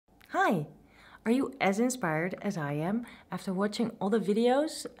Hi! Are you as inspired as I am after watching all the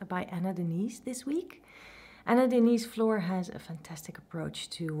videos by Anna Denise this week? Anna Denise Floor has a fantastic approach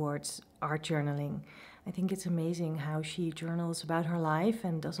towards art journaling. I think it's amazing how she journals about her life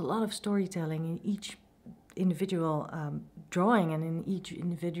and does a lot of storytelling in each individual drawing and in each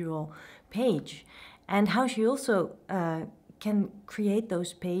individual page. And how she also can create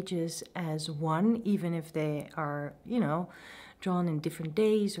those pages as one, even if they are, drawn in different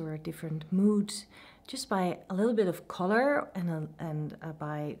days or different moods. Just by a little bit of color and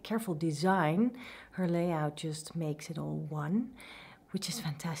by careful design, her layout just makes it all one, which is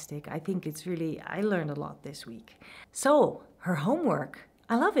fantastic. I think it's really, I learned a lot this week. So, her homework.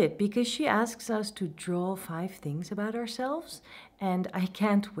 I love it because she asks us to draw 5 things about ourselves, and I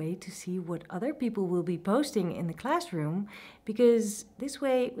can't wait to see what other people will be posting in the classroom, because this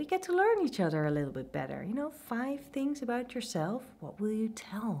way we get to learn each other a little bit better. 5 things about yourself, what will you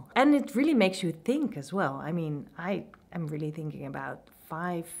tell? And it really makes you think as well. I mean, I am really thinking about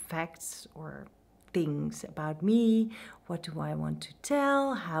 5 facts or things about me. What do I want to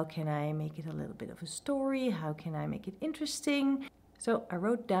tell? How can I make it a little bit of a story? How can I make it interesting? So I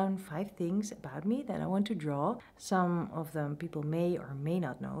wrote down 5 things about me that I want to draw. Some of them people may or may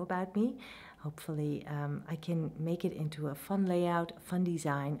not know about me. Hopefully I can make it into a fun layout, a fun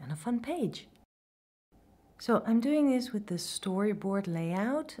design, and a fun page. So I'm doing this with the storyboard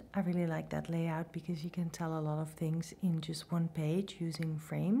layout. I really like that layout because you can tell a lot of things in just one page using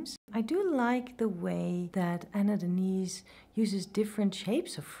frames. I do like the way that Anna Denise uses different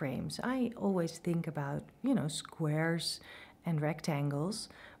shapes of frames. I always think about, squares and rectangles,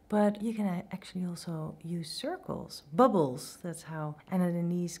 but you can actually also use circles, bubbles, that's how Anna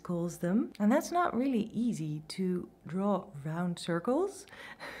Denise calls them. And that's not really easy to draw round circles,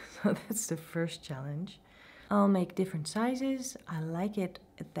 so that's the first challenge. I'll make different sizes. I like it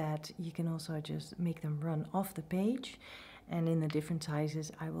that you can also just make them run off the page, and in the different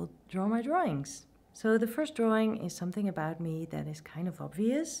sizes I will draw my drawings. So the first drawing is something about me that is kind of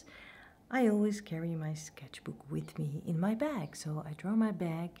obvious. I always carry my sketchbook with me in my bag, so I draw my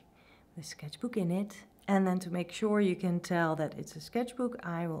bag with a sketchbook in it. And then to make sure you can tell that it's a sketchbook,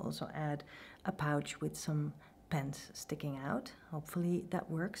 I will also add a pouch with some pens sticking out. Hopefully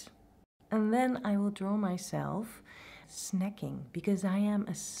that works. And then I will draw myself snacking, because I am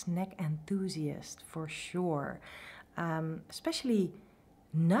a snack enthusiast for sure. Especially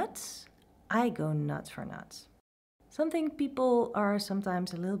nuts. I go nuts for nuts. Something people are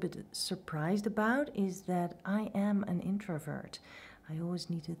sometimes a little bit surprised about is that I am an introvert. I always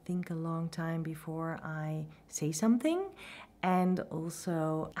need to think a long time before I say something. And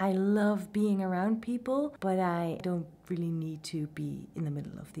also, I love being around people, but I don't really need to be in the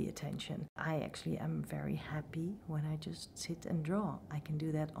middle of the attention. I actually am very happy when I just sit and draw. I can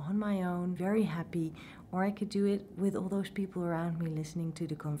do that on my own, very happy, or I could do it with all those people around me listening to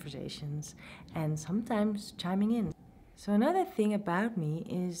the conversations and sometimes chiming in. So another thing about me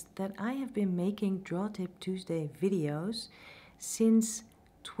is that I have been making Draw Tip Tuesday videos since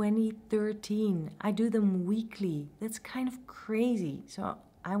 2013. I do them weekly. That's kind of crazy. So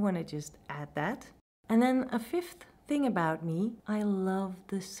I want to just add that. And then a 5th thing about me, I love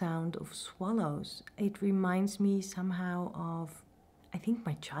the sound of swallows. It reminds me somehow of, I think,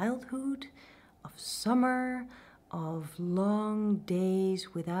 my childhood, of summer, of long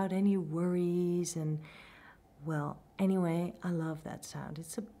days without any worries, and well, anyway, I love that sound.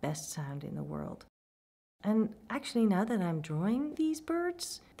 It's the best sound in the world. And actually, now that I'm drawing these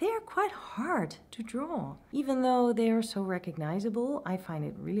birds, they are quite hard to draw. Even though they are so recognizable, I find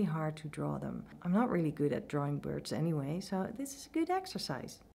it really hard to draw them. I'm not really good at drawing birds anyway, so this is a good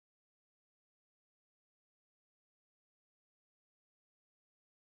exercise.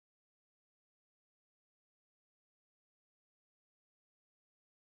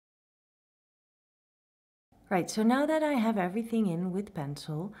 Right, so now that I have everything in with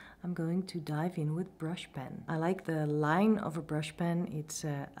pencil, I'm going to dive in with brush pen. I like the line of a brush pen. It's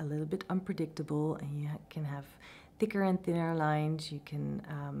a little bit unpredictable, and you can have thicker and thinner lines. You can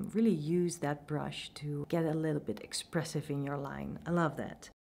really use that brush to get a little bit expressive in your line. I love that.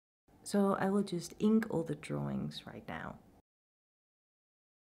 So I will just ink all the drawings right now.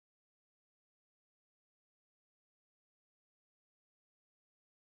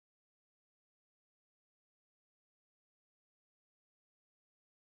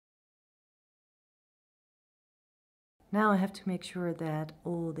 Now I have to make sure that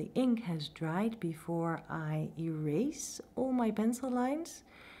all the ink has dried before I erase all my pencil lines.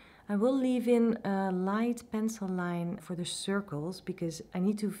 I will leave in a light pencil line for the circles because I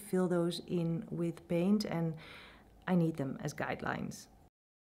need to fill those in with paint and I need them as guidelines.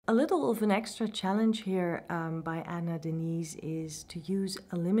 A little of an extra challenge here by Anna Denise is to use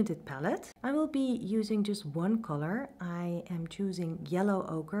a limited palette. I will be using just one color. I am choosing yellow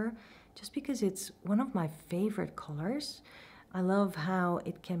ochre just because it's one of my favorite colors. I love how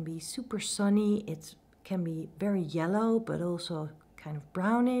it can be super sunny, it can be very yellow but also kind of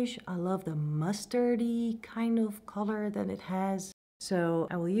brownish. I love the mustardy kind of color that it has. So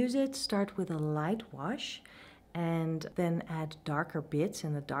I will use it, start with a light wash, and then add darker bits,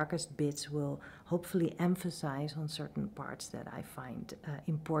 and the darkest bits will hopefully emphasize on certain parts that I find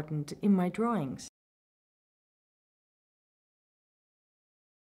important in my drawings.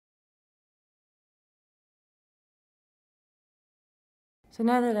 So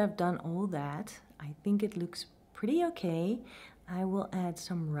now that I've done all that, I think it looks pretty okay. I will add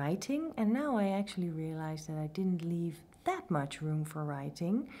some writing, and now I actually realize that I didn't leave that much room for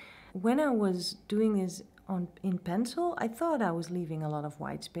writing. When I was doing this in pencil, I thought I was leaving a lot of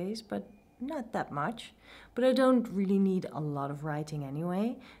white space, but not that much. But I don't really need a lot of writing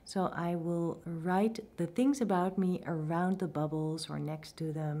anyway, so I will write the things about me around the bubbles or next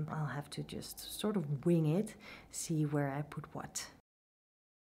to them. I'll have to just sort of wing it, see where I put what.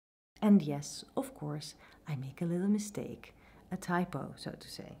 And yes, of course, I make a little mistake, a typo, so to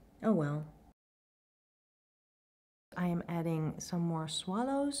say. Oh well. I am adding some more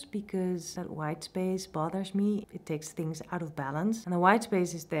swallows because that white space bothers me. It takes things out of balance. And the white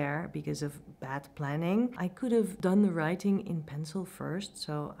space is there because of bad planning. I could have done the writing in pencil first,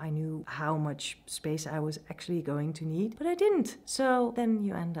 so I knew how much space I was actually going to need, but I didn't. So then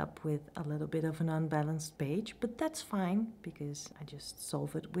you end up with a little bit of an unbalanced page, but that's fine because I just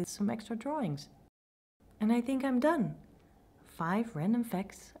solve it with some extra drawings. And I think I'm done. 5 random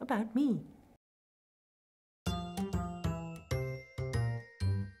facts about me.